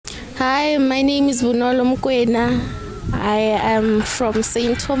Hi, my name is Bunolo Mkwena. I am from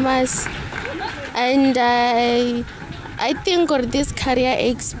St. Thomas, and I think on this career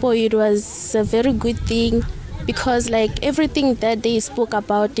expo it was a very good thing because like everything that they spoke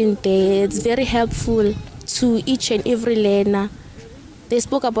about in there, it's very helpful to each and every learner. They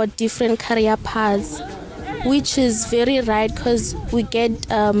spoke about different career paths, which is very right because we get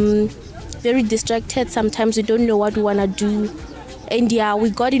very distracted sometimes. We don't know what we want to do. And yeah, we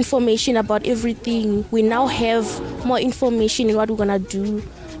got information about everything. We now have more information in what we're gonna do.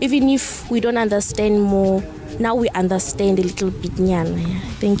 Even if we don't understand more, now we understand a little bit. Nyana.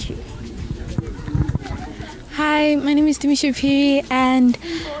 Thank you. Hi, my name is Timisha Piri, and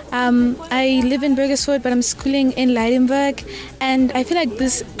I live in Burgersfort, but I'm schooling in Leidenburg. And I feel like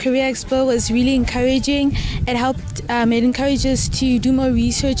this career expo was really encouraging. It helped, it encouraged us to do more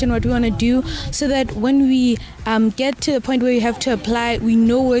research on what we want to do, so that when we get to the point where we have to apply, we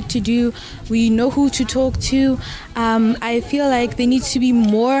know what to do, we know who to talk to. I feel like there needs to be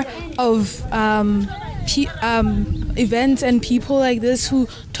more of events and people like this who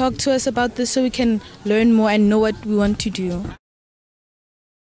talk to us about this so we can learn more and know what we want to do.